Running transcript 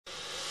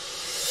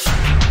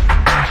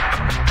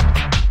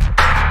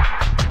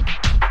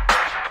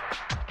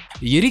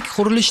Yirik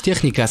qurilish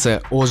texnikasi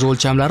o'z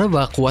o'lchamlari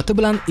va quvvati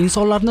bilan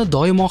insonlarni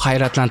doimo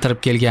hayratlantirib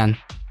kelgan.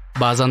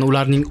 Ba'zan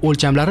ularning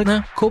o'lchamlarini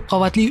ko'p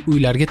qavatli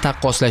uylarga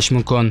taqqoslash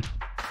mumkin.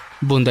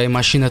 Bunday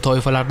mashina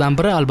toifalaridan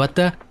biri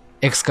albatta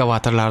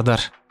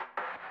ekskavatorlardir.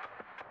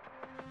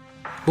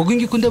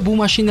 Bugungi kunda bu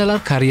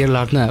mashinalar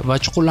karyerlarni va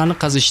chuqurlarni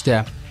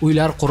qazishda,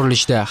 uylar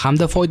qurilishda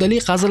hamda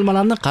foydali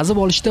qazilmalarni qazib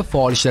olishda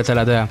faol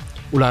ishlatiladi.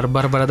 Ular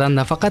bir-biridan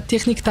nafaqat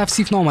texnik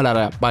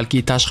tavsifnomalari,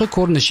 balki tashqi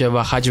ko'rinishi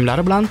va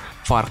hajmlari bilan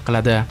farq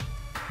qiladi.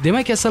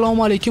 Demak,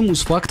 assalomu alaykum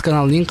Uzfakt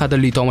kanalining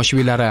qadrli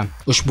tomoshabinlari.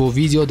 Ushbu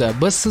videoda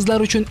biz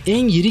sizlar uchun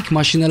eng yirik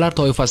mashinalar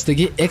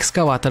toifasidagi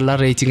ekskavatorlar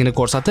reytingini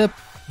ko'rsatib,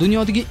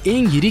 dunyodagi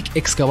eng yirik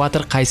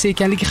ekskavator qaysi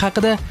ekanligi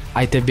haqida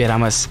aytib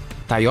beramiz.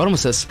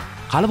 Tayyormisiz?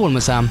 Qani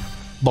bo'lmasam,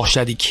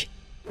 boshladik.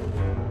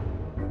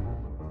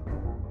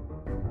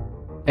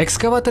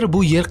 Ekskavator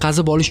bu yer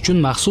qazib olish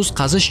uchun maxsus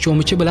qazish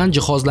cho'michi bilan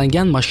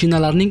jihozlangan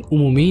mashinalarning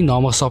umumiy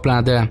nomi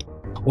hisoblanadi.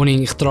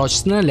 Uning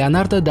ixtirochisini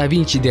Leonardo da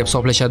Vinci deb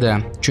hisoblashadi,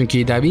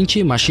 chunki da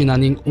Vinci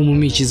mashinaning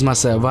umumiy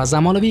chizmasi va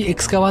zamonaviy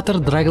ekskavator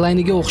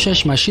draglayniga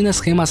o'xshash mashina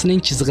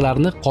sxemasining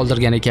chiziqlarini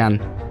qoldirgan ekan.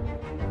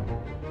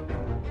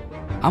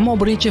 Ammo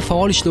birinchi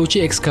faol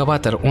ishlovchi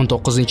ekskavator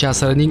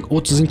 19-asrning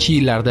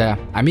 30-yillarida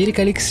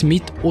amerikalik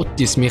Smith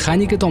Otis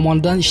mexaniki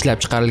tomonidan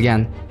ishlab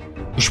chiqarilgan.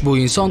 Ushbu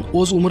inson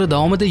o'z umri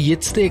davomida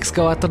 7 ta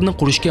ekskavatorni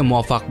qurishga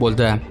muvaffaq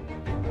bo'ldi.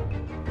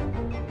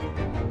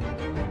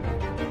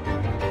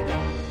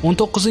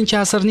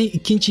 19-asrning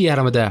ikkinchi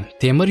yarmida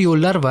temir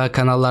yo'llar va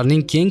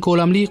kanallarning keng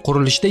ko'lamli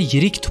qurilishida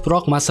yirik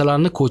tuproq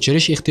massalarini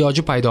ko'chirish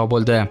ehtiyoji paydo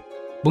bo'ldi.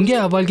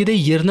 Bunga avvalgidek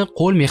yerni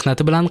qo'l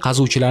mehnati bilan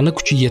qazuvchilarning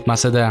kuchi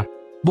yetmas edi.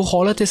 Bu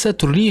holat esa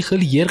turli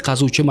xil yer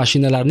qazuvchi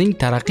mashinalarning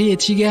taraqqiy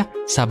etishiga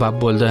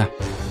sabab bo'ldi.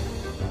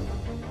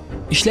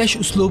 Ishlash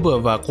uslubi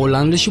va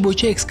qo'llanilishi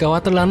bo'yicha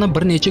ekskavatorlarni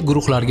bir necha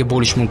guruhlarga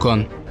bo'lish mumkin.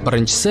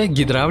 Birinchisi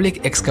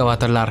gidravlik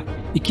ekskavatorlar,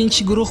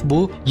 ikkinchi guruh bu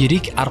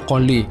yirik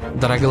orqali,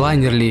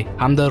 draglaynerli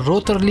hamda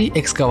rotorli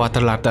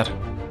ekskavatorlardir.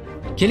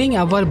 Keling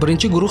avval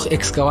birinchi guruh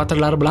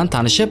ekskavatorlari bilan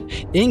tanishib,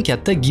 eng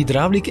katta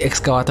gidravlik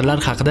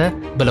ekskavatorlar haqida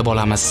bilib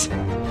olamiz.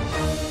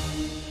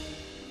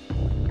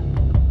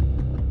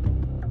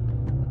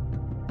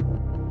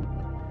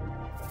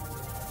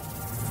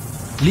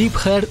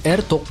 Liebherr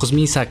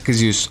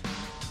R9800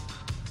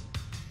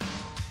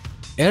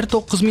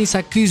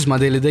 R9800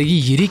 modelidagi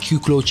yirik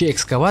yuklovchi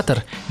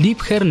ekskavator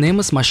Liebherr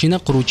nemis mashina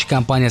quruvchi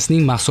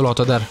kompaniyasining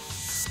mahsulotidir.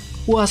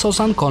 U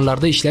asosan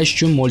konlarda ishlash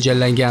uchun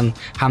mo'ljallangan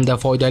hamda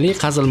foydali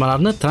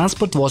qazilmalarni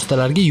transport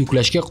vositalariga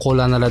yuklashga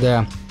qo'llaniladi.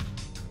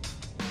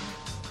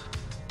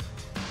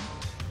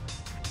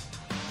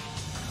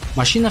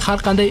 Mashina har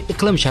qanday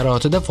iqlim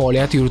sharoitida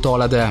faoliyat yurita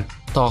oladi.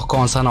 Tog'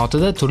 kon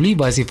sanoatida turli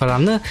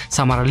vazifalarni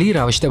samarali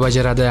ravishda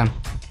bajaradi.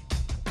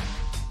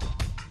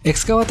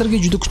 Ekskavatorga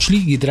juda kuchli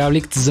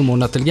gidravlik tizim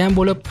o'rnatilgan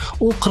bo'lib,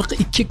 u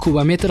 42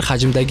 kubometr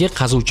hajmdagi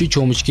qazuvchi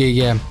cho'michga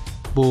ega.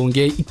 Bu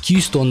unga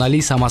 200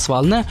 tonnali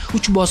samosvalni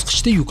 3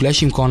 bosqichda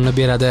yuklash imkonini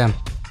beradi.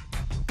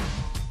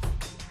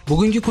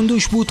 Bugungi kunda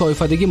ushbu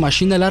toifadagi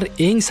mashinalar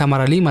eng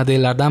samarali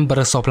modellardan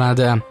biri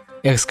hisoblanadi.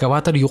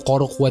 Ekskavator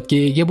yuqori quvvatga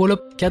ega bo'lib,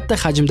 katta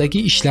hajmdagi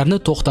ishlarni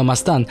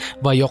to'xtamasdan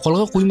va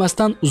yoqilg'i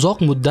quymasdan uzoq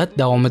muddat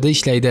davomida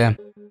ishlaydi.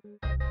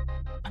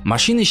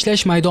 Mashina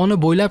ishlash maydoni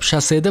bo'ylab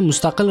shosseda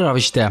mustaqil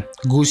ravishda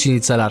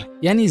gusinitsalar,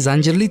 ya'ni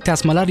zanjirli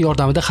tasmalar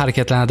yordamida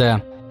harakatlanadi.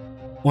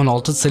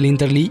 16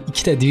 silindrli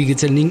ikkita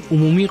dvigatelning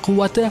umumiy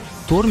quvvati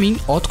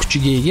 4000 ot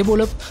kuchiga ega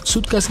bo'lib,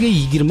 sutkasiga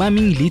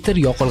 20000 litr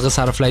yoqilg'i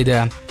sarflaydi.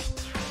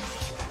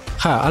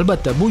 Ha,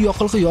 albatta, bu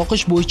yoqilg'i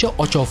yoqish bo'yicha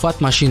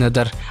ochofat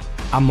mashinadir.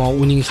 Ammo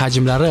uning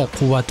hajmlari,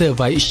 quvvati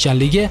va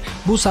ishchanligi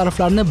bu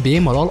sarflarni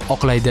bemalol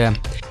oqlaydi.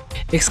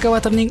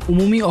 Ekskavatorning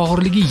umumiy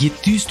og'irligi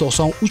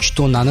 793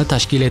 tonnani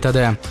tashkil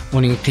etadi.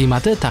 Uning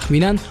qiymati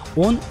taxminan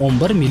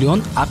 10-11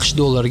 million AQSh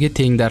dollariga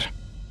tengdir.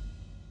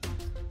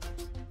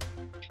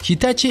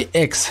 Hitachi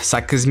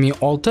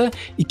X8006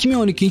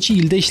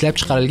 2012-yilda ishlab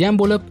chiqarilgan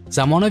bo'lib,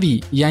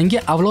 zamonaviy, yangi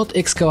avlod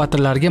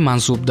ekskavatorlarga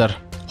mansubdir.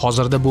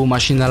 Hozirda bu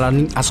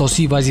mashinalarning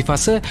asosiy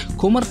vazifasi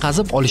ko'mir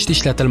qazib olishda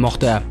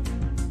ishlatilmoqda.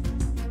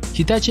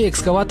 Hitachi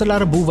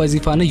ekskavatorlari bu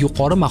vazifani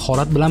yuqori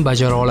mahorat bilan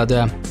bajara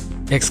oladi.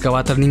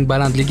 Ekskavatorning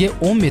balandligi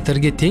 10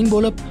 metrga teng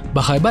bo'lib,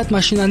 bahaybat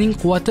mashinaning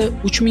quvvati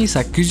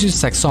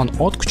 3880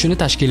 ot kuchini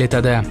tashkil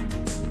etadi.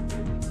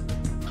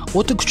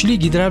 O'ta kuchli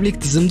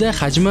gidravlik tizimda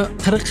hajmi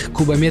 40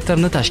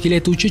 kubometrni tashkil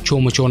etuvchi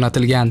cho'mich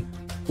o'rnatilgan.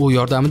 U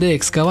yordamida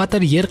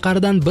ekskavator yer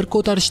qa'ridan bir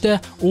ko'tarishda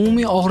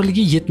umumiy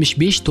og'irligi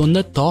 75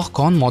 tonna tog'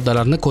 kon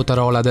moddalarini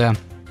ko'tara oladi.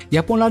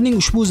 Yaponlarning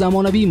ushbu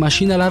zamonaviy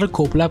mashinalari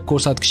ko'plab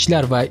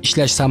ko'rsatkichlar va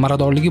ishlash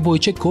samaradorligi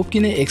bo'yicha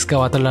ko'pgina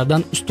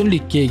ekskavatorlardan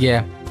ustunlikka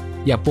ega.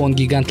 Yapon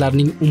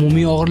gigantlarining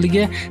umumiy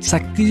og'irligi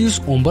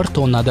 811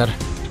 tonnadir.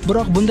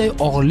 Biroq bunday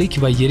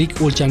og'irlik va yirik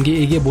o'lchamga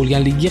ega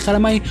bo'lganligiga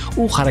qaramay,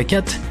 u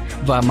harakat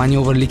va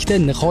manevrlikda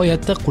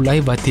nihoyatda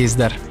qulay va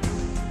tezdir.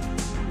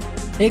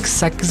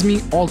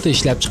 X8006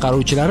 ishlab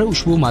chiqaruvchilari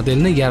ushbu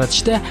modelni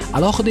yaratishda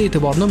alohida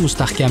e'tiborni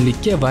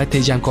mustahkamlikka va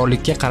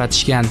tejamkorlikka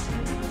qaratishgan.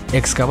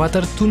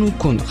 Ekskavator tunu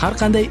kun har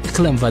qanday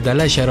iqlim va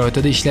dala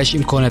sharoitida ishlash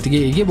imkoniyatiga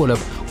ega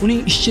bo'lib,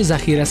 uning ishchi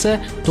zaxirasi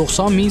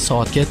 90 ming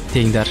soatga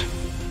tengdir.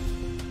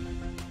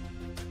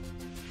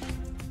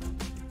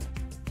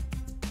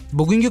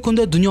 Bugungi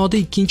kunda dunyoda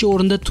ikkinchi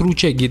o'rinda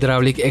turuvchi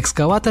gidravlik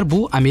ekskavator bu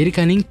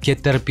Amerikaning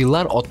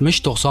Caterpillar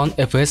 6090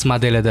 FS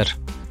modelidir.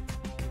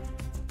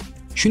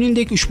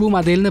 Shuningdek, ushbu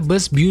modelni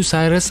biz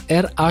Bucyrus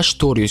RH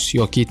Taurus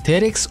yoki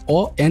Terex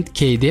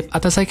O&K deb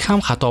atasak ham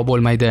xato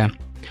bo'lmaydi.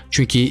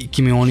 Chunki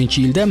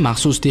 2010-yilda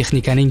maxsus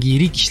texnikaning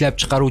yirik ishlab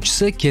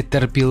chiqaruvchisi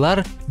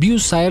Caterpillar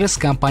Bucyrus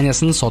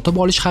kompaniyasini sotib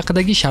olish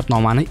haqidagi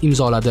shartnomani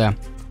imzoladi.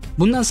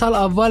 Bundan sal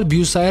avval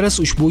Bucyrus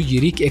ushbu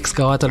yirik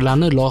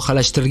ekskavatorlarni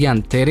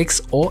loyihalashtirgan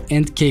Terex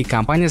O&K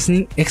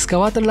kompaniyasining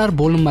ekskavatorlar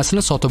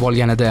bo'linmasini sotib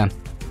olgan edi.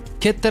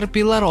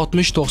 Caterpillar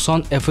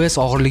 6090 FS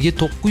og'irligi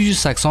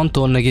 980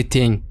 tonnaga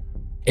teng.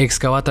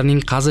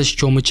 Ekskavatorning qazish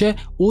cho'michi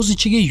o'z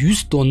ichiga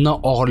 100 tonna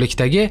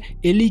og'irlikdagi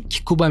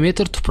 52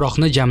 kubometr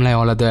tuproqni jamlay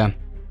oladi.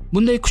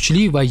 Bunday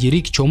kuchli va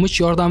yirik cho'mich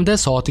yordamida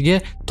soatiga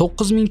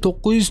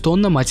 9900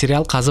 tonna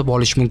material qazib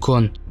olish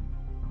mumkin.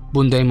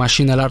 Bunday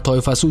mashinalar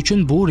toifasi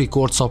uchun bu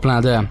rekord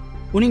hisoblanadi.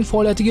 Uning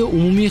faoliyatiga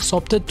umumiy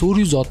hisobda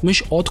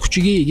 460 ot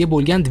kuchiga ega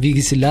bo'lgan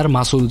dvigatellar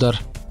mas'uldir.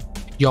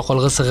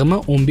 Yoqilg'i sig'imi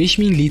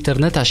 15000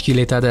 litrni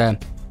tashkil etadi.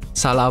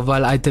 Sal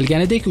avval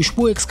aytilganidek,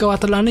 ushbu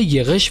ekskavatorlarni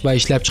yig'ish va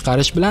ishlab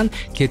chiqarish bilan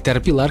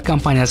Caterpillar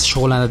kompaniyasi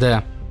shug'ullanadi.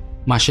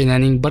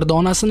 Mashinaning bir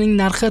donasining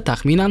narxi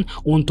taxminan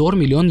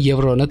 14 million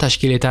yevroni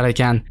tashkil etar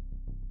ekan.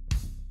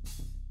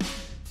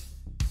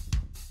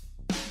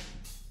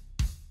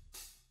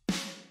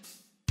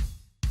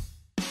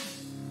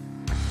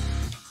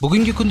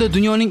 Bugungi kunda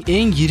dunyoning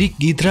eng yirik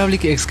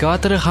gidravlik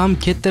ekskavatori ham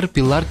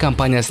Caterpillar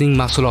kompaniyasining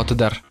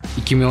mahsulotidir.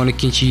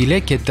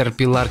 2012-yili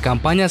Caterpillar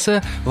kompaniyasi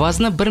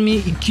vazni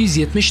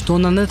 1270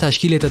 tonnani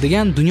tashkil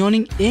etadigan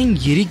dunyoning eng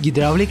yirik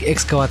gidravlik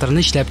ekskavatorini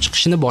ishlab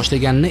chiqishni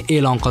boshlaganini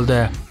e'lon qildi.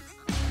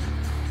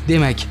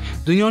 Demak,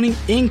 dunyoning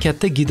eng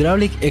katta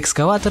gidravlik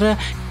ekskavatori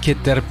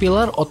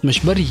Caterpillar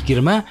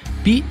 6120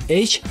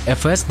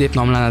 PHFS deb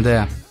nomlanadi.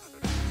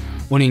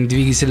 Uning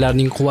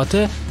dvigatellarining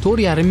quvvati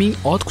 4500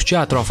 ot kuchi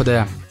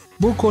atrofida.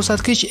 Bu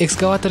ko'rsatkich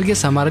ekskavatorga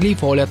samarali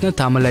faoliyatni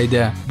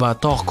ta'minlaydi va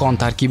tog' kon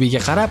tarkibiga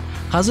qarab,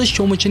 qazish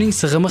cho'michining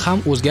sig'imi ham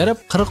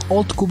o'zgarib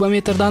 46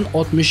 kubometrdan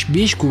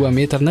 65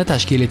 kubometrni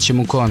tashkil etishi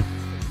mumkin.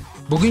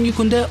 Bugungi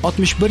kunda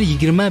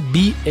 6120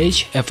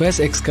 BHFS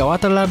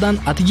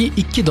ekskavatorlardan atigi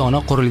 2 dona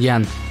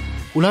qurilgan.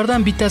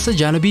 Ulardan bittasi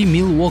Janubiy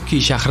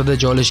Milwaukee shahrida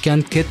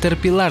joylashgan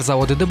Caterpillar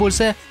zavodida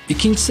bo'lsa,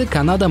 ikkinchisi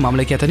Kanada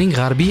mamlakatining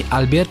g'arbiy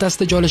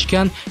Albertasida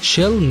joylashgan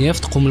Shell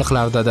neft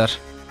qumliqlaridadir.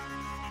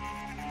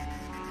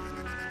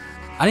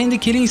 Ana endi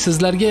keling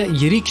sizlarga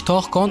yirik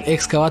tog' kon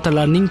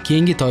ekskavatorlarning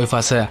keyingi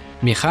toifasi,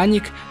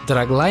 mexanik,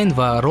 dragline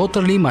va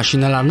rotorli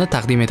mashinalarni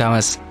taqdim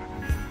etamiz.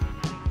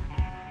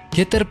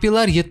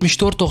 Caterpillar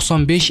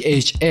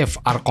 7495HF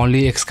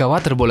arqonli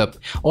ekskavator bo'lib,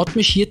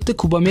 67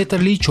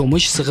 kubometrli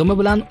cho'mich sig'imi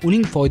bilan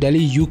uning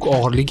foydali yuk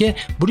og'irligi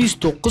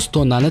 109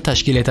 tonnani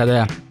tashkil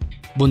etadi.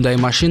 Bunday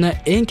mashina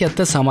eng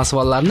katta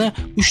samosvallarni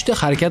 3 ta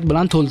harakat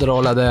bilan to'ldira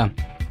oladi.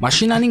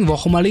 Mashinaning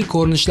vahimali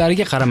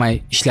ko'rinishlariga qaramay,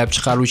 ishlab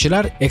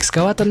chiqaruvchilar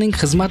ekskavatorning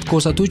xizmat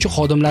ko'rsatuvchi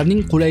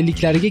xodimlarining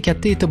qulayliklariga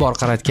katta e'tibor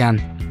qaratgan.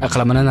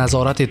 Iqlimini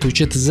nazorat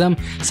etuvchi tizim,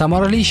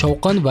 samarali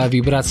shovqin va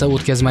vibratsiya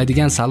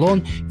o'tkazmaydigan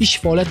salon, ish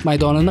faoliyat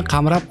maydonini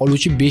qamrab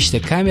oluvchi 5 ta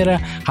kamera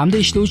hamda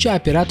ishlovchi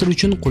operator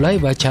uchun qulay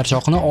va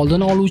charchoqni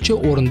oldini oluvchi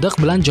o'rindiq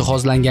bilan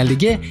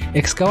jihozlanganligi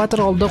ekskavator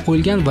oldida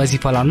qo'yilgan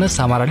vazifalarni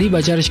samarali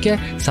bajarishga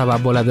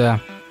sabab bo'ladi.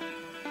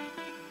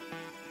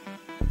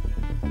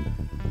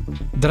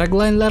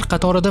 Draglinelar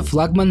qatorida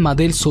flagman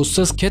model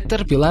so'zsiz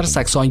Caterpillar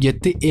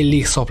 8750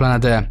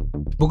 hisoblanadi.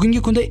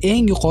 Bugungi kunda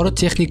eng yuqori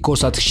texnik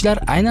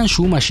ko'rsatkichlar aynan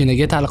shu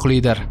mashinaga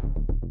taalluqlidir.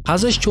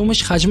 Qazish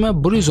cho'mich hajmi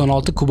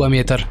 116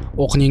 kubometr,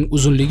 o'qning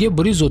uzunligi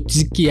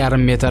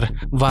 132,5 metr,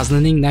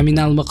 vaznining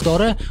nominal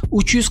miqdori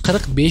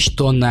 345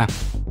 tonna.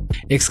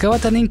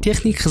 Ekskavatorning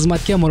texnik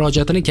xizmatga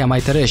murojaatini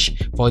kamaytirish,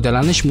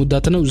 foydalanish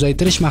muddatini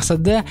uzaytirish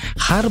maqsadida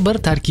har bir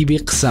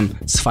tarkibiy qism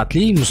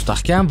sifatli,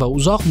 mustahkam va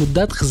uzoq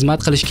muddat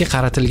xizmat qilishga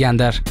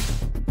qaratilgandir.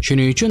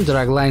 Shuning uchun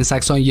Dragline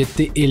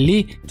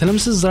 8750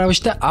 tinimsiz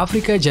ravishda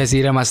Afrika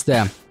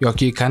jaziramasida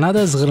yoki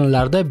Kanada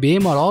zig'irlarida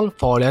bemalol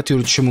faoliyat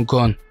yuritishi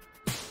mumkin.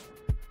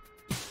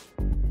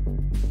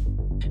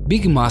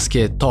 Big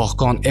Maske tog'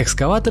 kon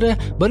ekskavatori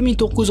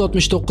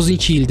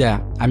 1969-yilda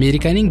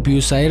Amerikaning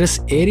Bucyrus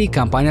Erie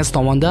kompaniyasi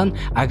tomonidan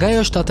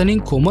Ogayo shtatining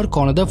ko'mir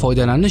konida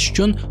foydalanish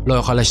uchun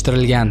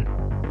loyihalashtirilgan.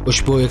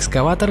 Ushbu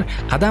ekskavator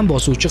qadam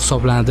bosuvchi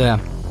hisoblanadi.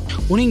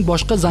 Uning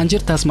boshqa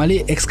zanjir tasmali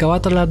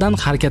ekskavatorlardan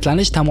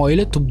harakatlanish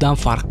tamoyili tubdan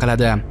farq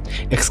qiladi.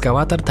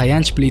 Ekskavator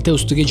tayanch plita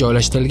ustiga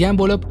joylashtirilgan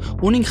bo'lib,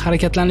 uning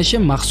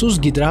harakatlanishi maxsus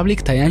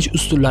gidravlik tayanch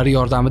ustunlari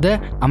yordamida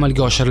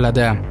amalga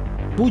oshiriladi.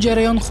 Bu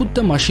jarayon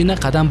xuddi mashina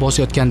qadam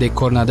bosayotgandek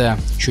ko'rinadi.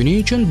 Shuning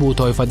uchun bu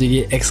toifadagi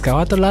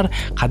ekskavatorlar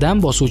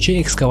qadam bosuvchi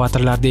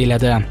ekskavatorlar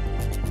deyiladi.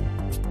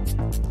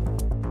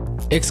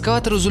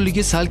 Ekskavator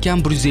uzunligi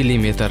salkam 150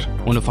 metr.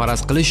 Uni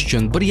faraz qilish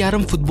uchun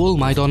 1,5 futbol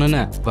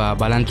maydonini va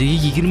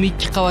balandligi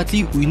 22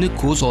 qavatli uyni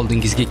ko'z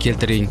oldingizga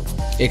keltiring.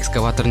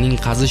 Ekskavatorning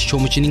qazish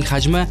cho'michining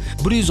hajmi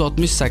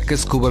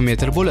 168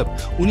 kubometr bo'lib,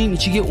 uning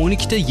ichiga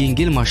 12 ta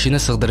yengil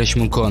mashina sig'dirish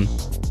mumkin.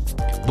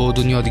 Bu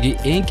dunyodagi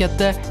eng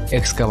katta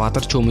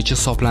ekskavator cho'michi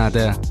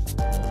hisoblanadi.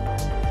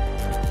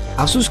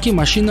 Afsuski,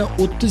 mashina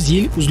 30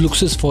 yil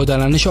uzluksiz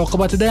foydalanish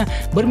oqibatida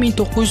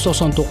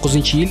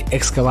 1999-yil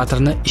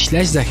ekskavatorni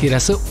ishlash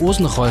zaxirasi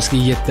o'z nihoyasiga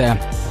yetdi.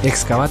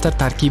 Ekskavator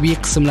tarkibiy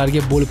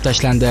qismlarga bo'lib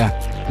tashlandi.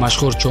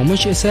 Mashhur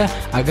cho'mich esa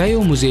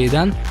Agayo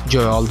muzeyidan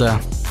joy oldi.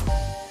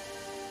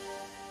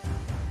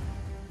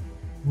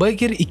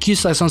 Baker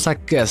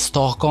 288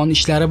 tog'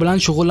 ishlari bilan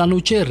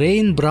shug'ullanuvchi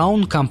Rain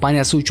Brown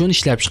kompaniyasi uchun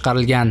ishlab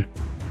chiqarilgan.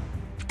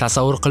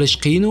 Tasavvur qilish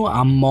qiyin,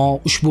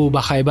 ammo ushbu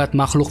bahaybat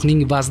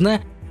maxluqning vazni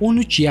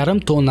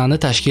 13,5 tonnani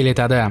tashkil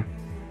etadi.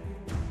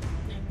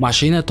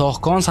 Mashina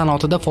tog'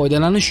 sanoatida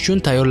foydalanish uchun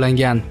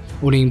tayyorlangan.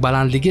 Uning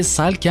balandligi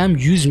salkam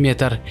 100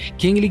 metr,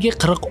 kengligi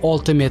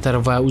 46 metr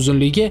va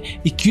uzunligi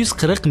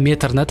 240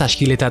 metrni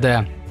tashkil etadi.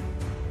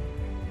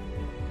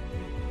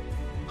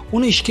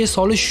 Uni ishga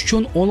solish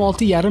uchun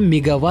 16,5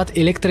 megawatt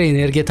elektr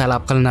energiya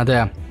talab qilinadi.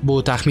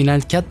 Bu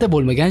taxminan katta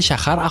bo'lmagan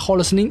shahar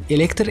aholisining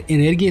elektr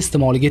energiya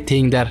iste'moliga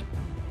tengdir.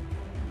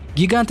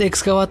 Gigant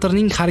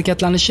ekskavatorning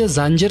harakatlanishi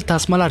zanjir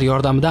tasmalar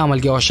yordamida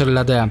amalga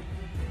oshiriladi.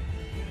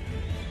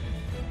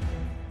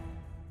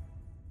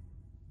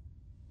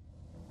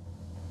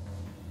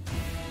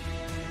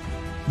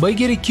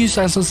 Baker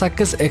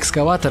 288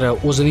 ekskavatori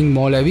o'zining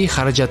moliyaviy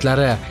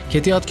xarajatlari,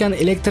 ketayotgan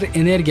elektr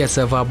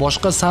energiyasi va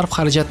boshqa sarf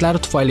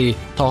xarajatlari tufayli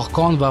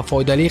tog' va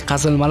foydali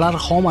qazilmalar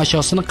xom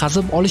ashyosini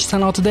qazib olish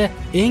sanoatida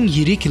eng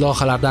yirik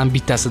loyihalardan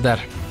bittasidir.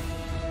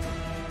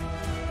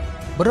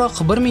 Biroq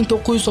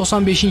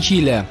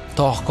 1995-yili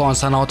tog'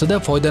 sanoatida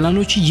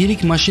foydalanuvchi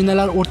yirik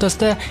mashinalar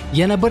o'rtasida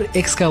yana bir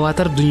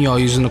ekskavator dunyo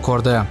yuzini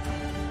ko'rdi.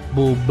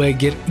 Bu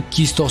Baker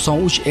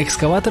 293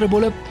 ekskavatori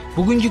bo'lib,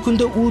 bugungi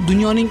kunda u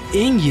dunyoning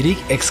eng yirik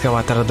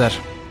ekskavatoridir.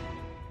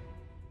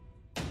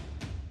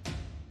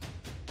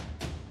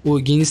 U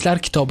Ginneslar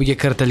kitobiga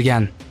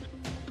kiritilgan.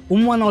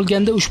 Umuman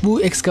olganda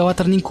ushbu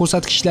ekskavatorning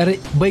ko'rsatkichlari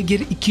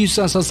Baker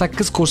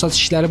 288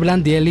 ko'rsatkichlari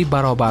bilan deyarli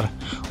barobar.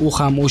 U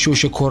ham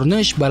o'sha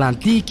ko'rinish,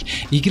 balandlik,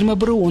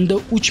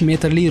 21,3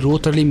 metrli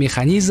rotorli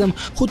mexanizm,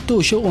 xuddi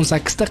o'sha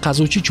 18 ta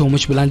qazuvchi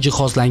cho'mich bilan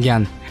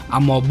jihozlangan.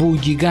 Ammo bu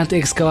gigant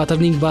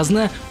ekskavatorning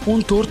vazni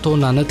 14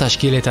 tonnani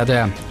tashkil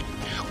etadi.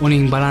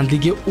 Uning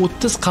balandligi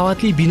 30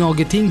 qavatli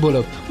binoga teng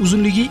bo'lib,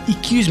 uzunligi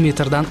 200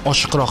 metrdan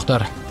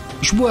oshiqroqdir.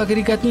 Ushbu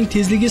agregatning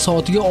tezligi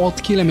soatiga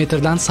 6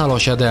 kilometrdan sal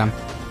oshadi.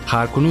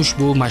 Har kuni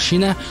ushbu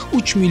mashina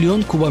 3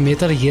 million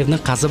kubometr yerni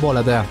qazib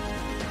oladi.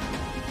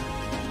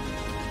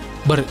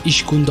 Bir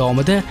ish kun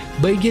davomida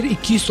Baker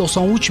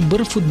 293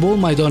 bir futbol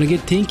maydoniga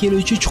teng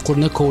keluvchi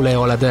chuqurni kovlay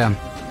oladi.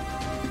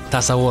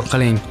 Tasavvur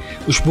qiling,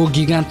 ushbu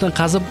gigantni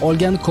qazib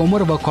olgan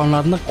ko'mir va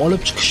konlarni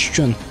olib chiqish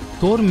uchun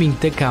 4000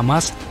 ta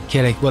KAMAZ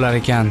kerak bo'lar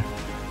ekan.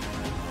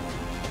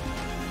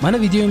 Mana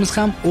videomiz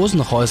ham o'z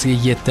nihoyasiga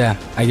yetdi.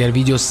 Agar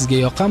video sizga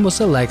yoqqan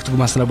bo'lsa, like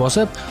tugmasini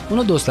bosib,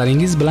 uni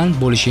do'stlaringiz bilan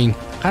bo'lishing.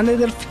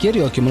 Qandaydir fikr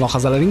yoki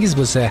mulohazalaringiz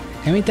bo'lsa,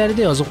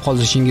 kommentariyada yozib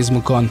qoldirishingiz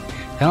mumkin.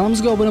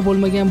 Kanalimizga obuna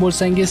bo'lmagan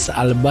bo'lsangiz,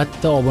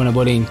 albatta obuna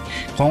bo'ling.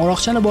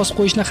 Qo'ng'iroqchani bosib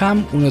qo'yishni ham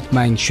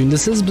unutmang. Shunda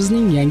siz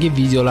bizning yangi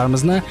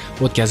videolarimizni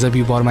o'tkazib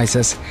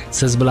yubormaysiz.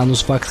 Siz bilan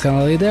UzFakt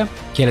kanalida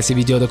kelasi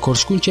videoda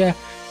ko'rishguncha,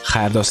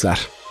 xayr do'stlar.